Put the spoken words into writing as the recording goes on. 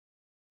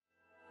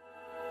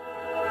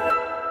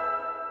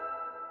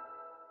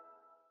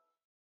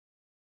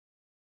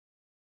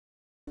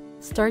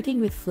Starting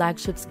with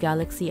flagships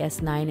Galaxy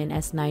S9 and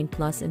S9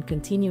 Plus and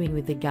continuing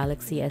with the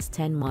Galaxy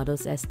S10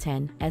 models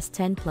S10,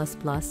 S10 Plus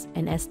Plus,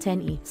 and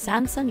S10e,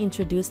 Samsung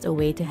introduced a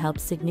way to help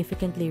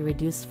significantly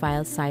reduce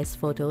file size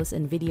photos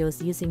and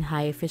videos using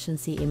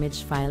high-efficiency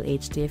image file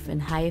HDIF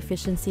and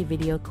high-efficiency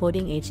video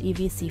coding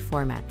HEVC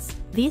formats.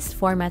 These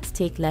formats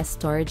take less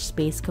storage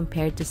space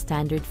compared to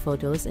standard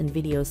photos and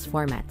videos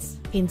formats.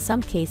 In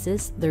some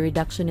cases, the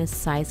reductionist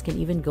size can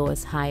even go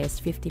as high as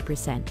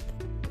 50%.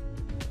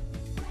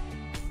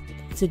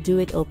 To do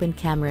it, open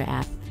Camera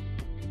app.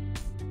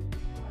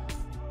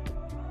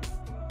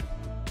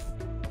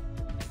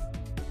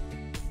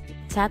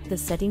 Tap the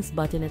Settings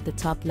button at the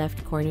top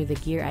left corner, the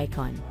gear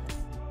icon.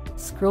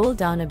 Scroll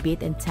down a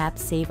bit and tap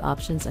Save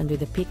Options under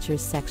the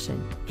Pictures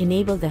section.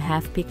 Enable the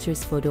Half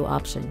Pictures Photo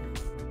option.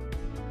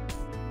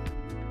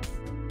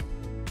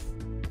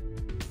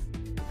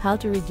 How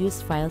to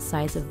reduce file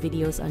size of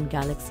videos on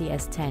Galaxy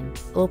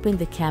S10. Open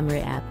the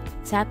Camera app.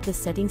 Tap the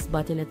Settings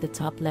button at the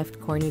top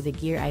left corner, the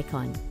gear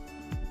icon.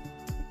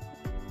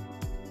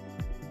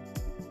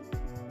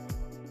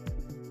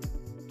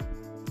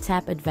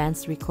 Tap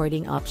Advanced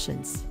Recording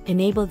Options.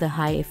 Enable the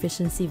High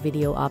Efficiency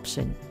Video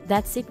option.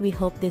 That's it. We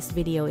hope this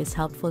video is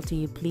helpful to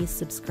you. Please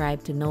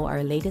subscribe to know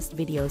our latest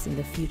videos in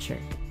the future.